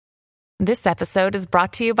This episode is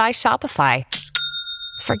brought to you by Shopify.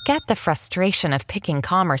 Forget the frustration of picking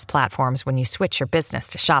commerce platforms when you switch your business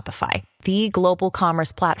to Shopify, the global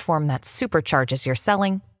commerce platform that supercharges your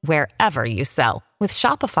selling wherever you sell. With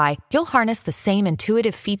Shopify, you'll harness the same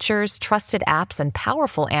intuitive features, trusted apps, and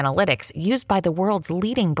powerful analytics used by the world's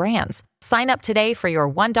leading brands. Sign up today for your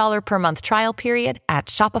 $1 per month trial period at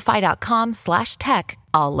shopify.com/tech,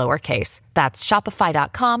 all lowercase. That's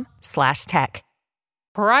shopify.com/tech.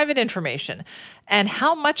 Private information and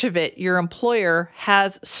how much of it your employer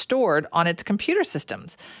has stored on its computer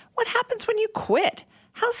systems. What happens when you quit?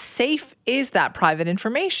 How safe is that private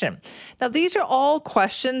information? Now, these are all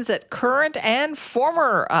questions that current and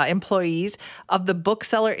former employees of the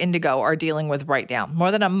bookseller Indigo are dealing with right now.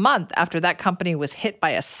 More than a month after that company was hit by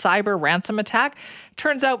a cyber ransom attack,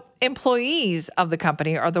 turns out employees of the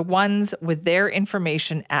company are the ones with their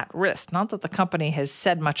information at risk. Not that the company has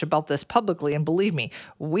said much about this publicly, and believe me,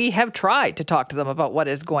 we have tried to talk to them about what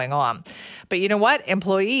is going on. But you know what?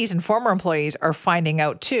 Employees and former employees are finding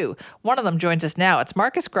out too. One of them joins us now. It's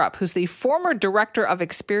Marcus Grupp, who's the former Director of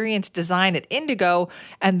Experience Design at Indigo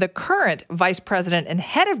and the current Vice President and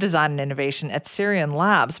Head of Design and Innovation at Sirion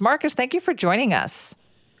Labs. Marcus, thank you for joining us.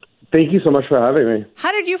 Thank you so much for having me.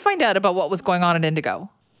 How did you find out about what was going on at Indigo?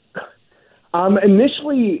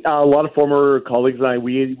 Initially, a lot of former colleagues and I,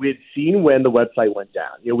 we had seen when the website went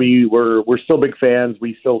down. You know, we're still big fans.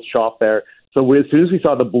 We still shop there. So as soon as we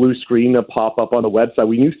saw the blue screen pop up on the website,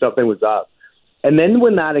 we knew something was up. And then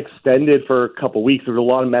when that extended for a couple of weeks, there was a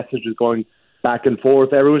lot of messages going back and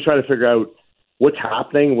forth. Everyone's trying to figure out what's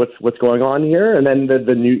happening, what's going on here. And then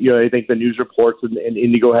the new, I think the news reports and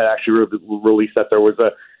Indigo had actually released that there was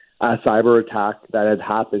a cyber attack that had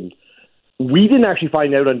happened. We didn't actually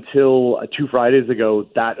find out until 2 Fridays ago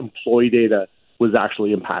that employee data was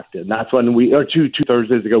actually impacted. And that's when two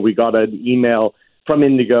Thursdays ago, we got an email from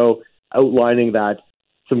Indigo outlining that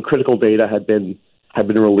some critical data had been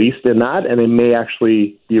released in that, and it may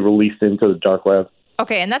actually be released into the dark web.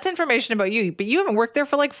 Okay, and that's information about you, but you haven't worked there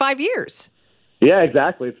for like 5 years. Yeah,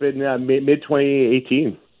 exactly. It's been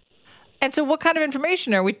mid-2018. And so what kind of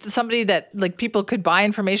information? Are we somebody that like people could buy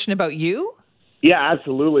information about you? Yeah,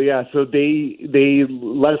 absolutely. Yeah. So they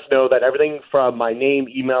let us know that everything from my name,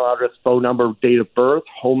 email address, phone number, date of birth,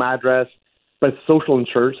 home address, but social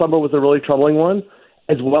insurance number was a really troubling one,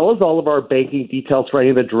 as well as all of our banking details for any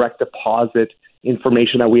of the direct deposit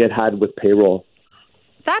information that we had with payroll.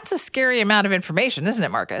 That's a scary amount of information, isn't it,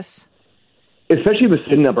 Marcus? Especially the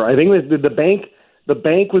SIN number. I think that the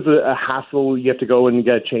bank was a hassle. You have to go and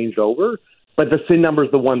get it changed over. But the SIN number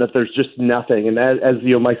is the one that there's just nothing. And as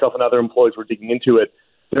you know, myself and other employees were digging into it,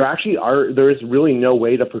 there is really no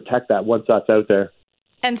way to protect that once that's out there.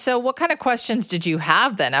 And so what kind of questions did you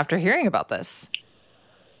have then after hearing about this?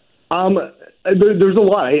 There's a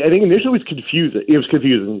lot. I think initially it was confusing. It was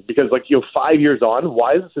confusing because 5 years on,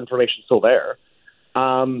 why is this information still there?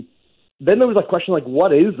 Then there was a question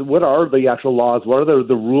what are the actual laws? What are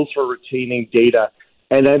the rules for retaining data?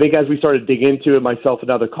 And I think as we started digging into it, myself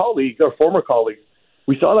and other colleagues, or former colleagues,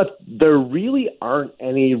 we saw that there really aren't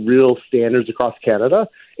any real standards across Canada.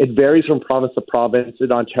 It varies from province to province.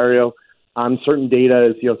 In Ontario, certain data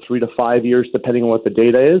is 3 to 5 years, depending on what the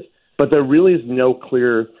data is. But there really is no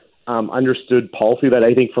clear understood policy that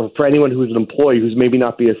I think for anyone who's an employee who's maybe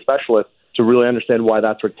not be a specialist to really understand why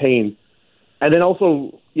that's retained. And then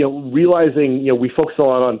also, realizing, we focus a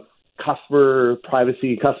lot on customer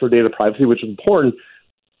privacy, customer data privacy, which is important.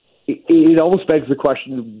 It almost begs the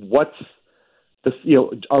question, what's this,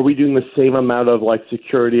 are we doing the same amount of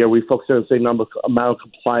security? Are we focusing on the same amount of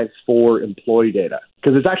compliance for employee data?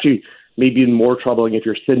 Because it's actually maybe even more troubling if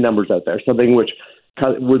your SIN number's out there, something which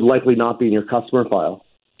would likely not be in your customer file.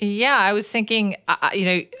 Yeah, I was thinking,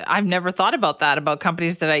 I've never thought about that, about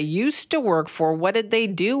companies that I used to work for. What did they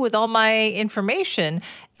do with all my information?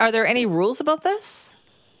 Are there any rules about this?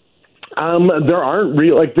 There aren't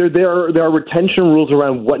real, there are retention rules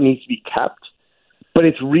around what needs to be kept, but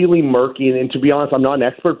it's really murky. And to be honest, I'm not an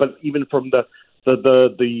expert, but even from the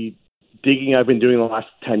digging I've been doing the last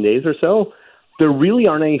 10 days or so, there really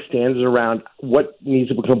aren't any standards around what needs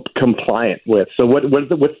to be compliant with. So what's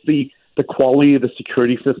the quality of the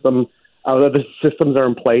security system, the systems are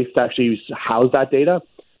in place to actually house that data?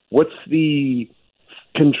 What's the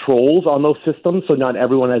controls on those systems so not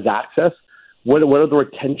everyone has access? What are the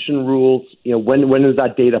retention rules? When is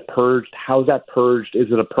that data purged? How's that purged?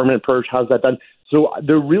 Is it a permanent purge? How's that done? So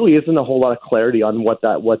there really isn't a whole lot of clarity on what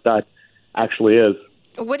that actually is.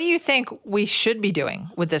 What do you think we should be doing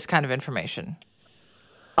with this kind of information?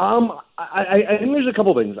 I think there's a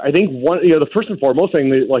couple of things. I think one, the first and foremost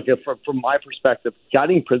thing, from my perspective,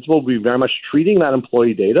 guiding principle would be very much treating that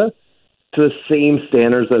employee data to the same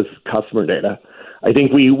standards as customer data. I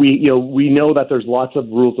think we know that there's lots of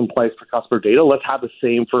rules in place for customer data. Let's have the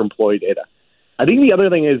same for employee data. I think the other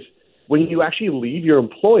thing is when you actually leave your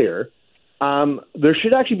employer, there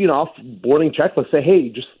should actually be an offboarding checklist. Say, hey,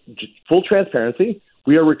 just full transparency.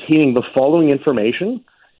 We are retaining the following information.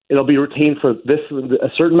 It'll be retained for a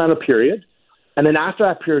certain amount of period. And then after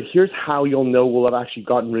that period, here's how you'll know we'll have actually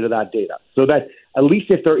gotten rid of that data. So that at least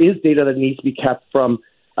if there is data that needs to be kept from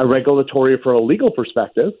a regulatory or from a legal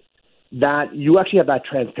perspective, that you actually have that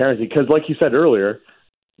transparency. Because like you said earlier,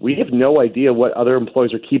 we have no idea what other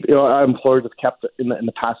employers are employers have kept in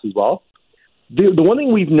the past as well. The one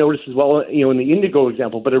thing we've noticed as well, in the Indigo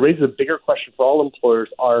example, but it raises a bigger question for all employers,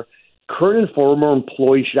 are current and former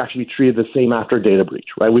employees should actually be treated the same after a data breach,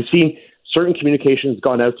 right? We've seen certain communications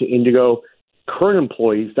gone out to Indigo current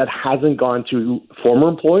employees that hasn't gone to former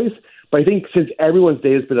employees. But I think since everyone's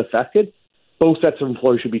data has been affected, both sets of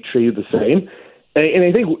employees should be treated the same. And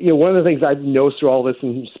I think one of the things I've noticed through all this,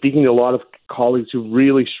 and speaking to a lot of colleagues who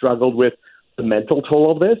really struggled with the mental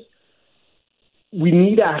toll of this, we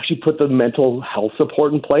need to actually put the mental health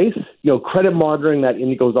support in place. Credit monitoring that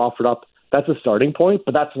Indigo's offered up, that's a starting point,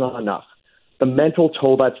 but that's not enough. The mental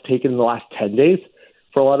toll that's taken in the last 10 days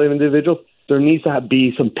for a lot of individuals, there needs to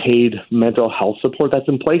be some paid mental health support that's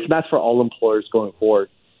in place, and that's for all employers going forward.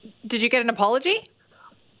 Did you get an apology?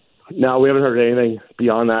 No, we haven't heard anything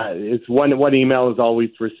beyond that. It's one email is all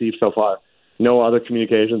we've received so far. No other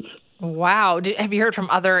communications. Wow. Have you heard from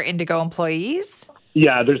other Indigo employees?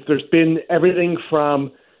 Yeah, there's been everything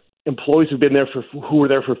from employees who were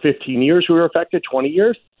there for 15 years who were affected, 20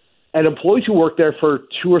 years, and employees who worked there for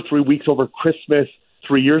 2 or 3 weeks over Christmas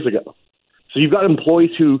 3 years ago. So you've got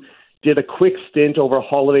employees who did a quick stint over a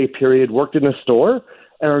holiday period, worked in a store,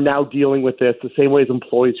 and are now dealing with this the same way as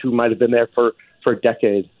employees who might have been there for a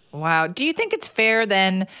decade. Wow. Do you think it's fair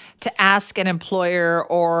then to ask an employer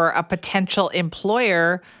or a potential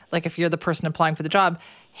employer, like if you're the person applying for the job,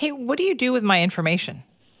 hey, what do you do with my information?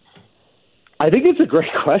 I think it's a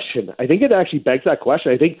great question. I think it actually begs that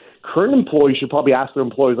question. I think current employees should probably ask their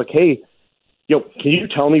employees, like, hey, can you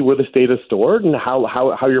tell me where this data is stored and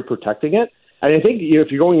how you're protecting it? And I think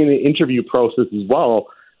if you're going in the interview process as well,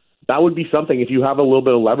 that would be something, if you have a little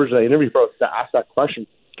bit of leverage in the interview process, to ask that question.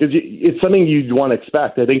 Because it's something you'd want to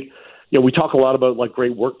expect. I think, we talk a lot about like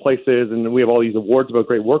great workplaces, and we have all these awards about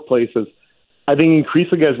great workplaces. I think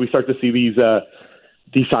increasingly as we start to see these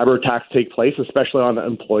cyber attacks take place, especially on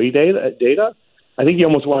employee data, I think you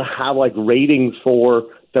almost want to have like ratings for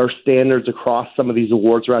their standards across some of these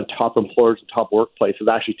awards around top employers and top workplaces.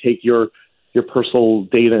 Actually take your personal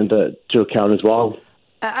data into account as well.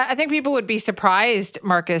 I think people would be surprised,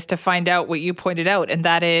 Marcus, to find out what you pointed out, and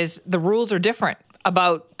that is the rules are different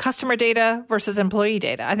about customer data versus employee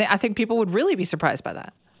data. I think people would really be surprised by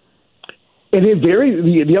that. And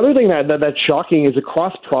the other thing that's shocking is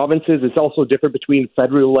across provinces, it's also different between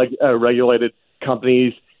federally regulated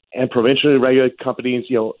companies and provincially regulated companies.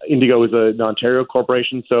 Indigo is an Ontario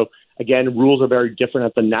corporation, so again, rules are very different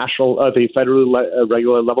at the the federally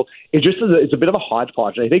regulated level. It's a bit of a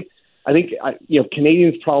hodgepodge. I think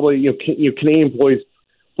Canadians probably Canadian employees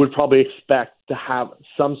would probably expect to have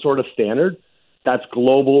some sort of standard that's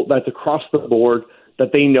global, that's across the board,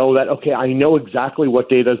 that they know that, okay, I know exactly what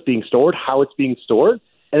data is being stored, how it's being stored,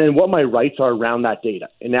 and then what my rights are around that data,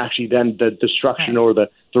 and actually then the destruction or the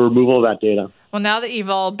removal of that data. Well, now that you've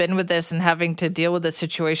all been with this and having to deal with this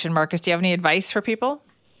situation, Marcus, do you have any advice for people?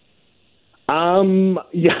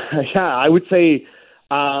 Yeah, I would say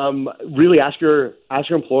really ask your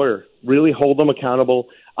employer, really hold them accountable.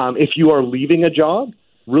 If you are leaving a job,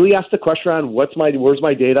 really ask the question around where's my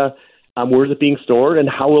data, where's it being stored, and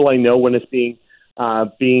how will I know when it's being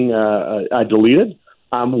deleted?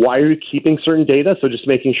 Why are you keeping certain data? So just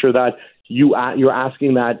making sure that you're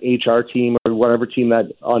asking that HR team or whatever team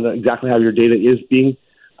that on exactly how your data is being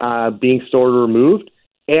stored or removed.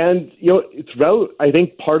 And I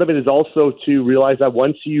think part of it is also to realize that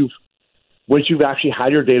once you've actually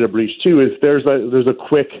had your data breached too, is there's a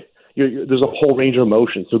whole range of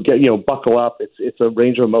emotions. So buckle up. It's a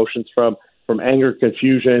range of emotions from anger,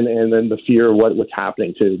 confusion, and then the fear of what's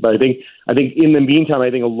happening too. But I think in the meantime,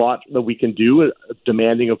 I think a lot that we can do,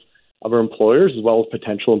 demanding of our employers as well as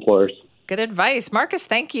potential employers. Good advice. Marcus,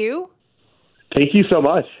 thank you. Thank you so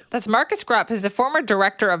much. That's Marcus Grupp, who's a former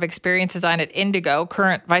director of experience design at Indigo,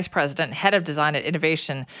 current vice president, head of design and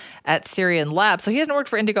innovation at Syrian Lab. So he hasn't worked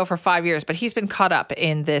for Indigo for 5 years, but he's been caught up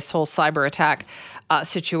in this whole cyber attack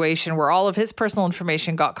situation where all of his personal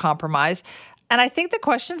information got compromised. And I think the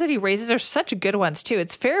questions that he raises are such good ones too.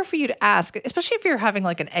 It's fair for you to ask, especially if you're having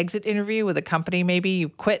like an exit interview with a company. Maybe you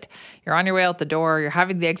quit, you're on your way out the door, you're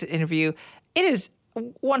having the exit interview. It is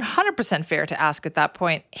 100% fair to ask at that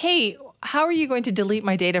point, hey, how are you going to delete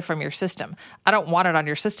my data from your system? I don't want it on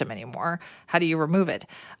your system anymore. How do you remove it?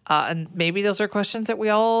 And maybe those are questions that we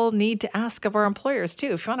all need to ask of our employers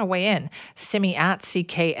too. If you want to weigh in,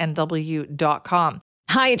 simi@cknw.com.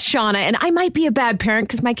 Hi, it's Shauna, and I might be a bad parent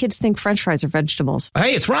because my kids think French fries are vegetables.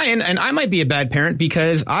 Hey, it's Ryan, and I might be a bad parent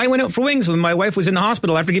because I went out for wings when my wife was in the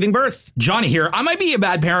hospital after giving birth. Johnny here. I might be a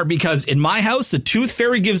bad parent because in my house, the tooth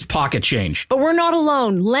fairy gives pocket change. But we're not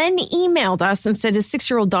alone. Len emailed us and said his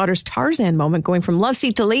 6-year-old daughter's Tarzan moment going from love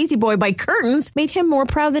seat to lazy boy by curtains made him more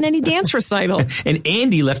proud than any dance recital. And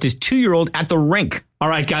Andy left his 2-year-old at the rink. All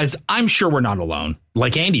right, guys, I'm sure we're not alone.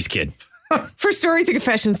 Like Andy's kid. For stories and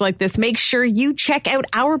confessions like this, make sure you check out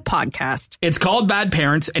our podcast. It's called Bad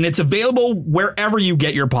Parents, and it's available wherever you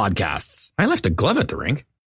get your podcasts. I left a glove at the rink.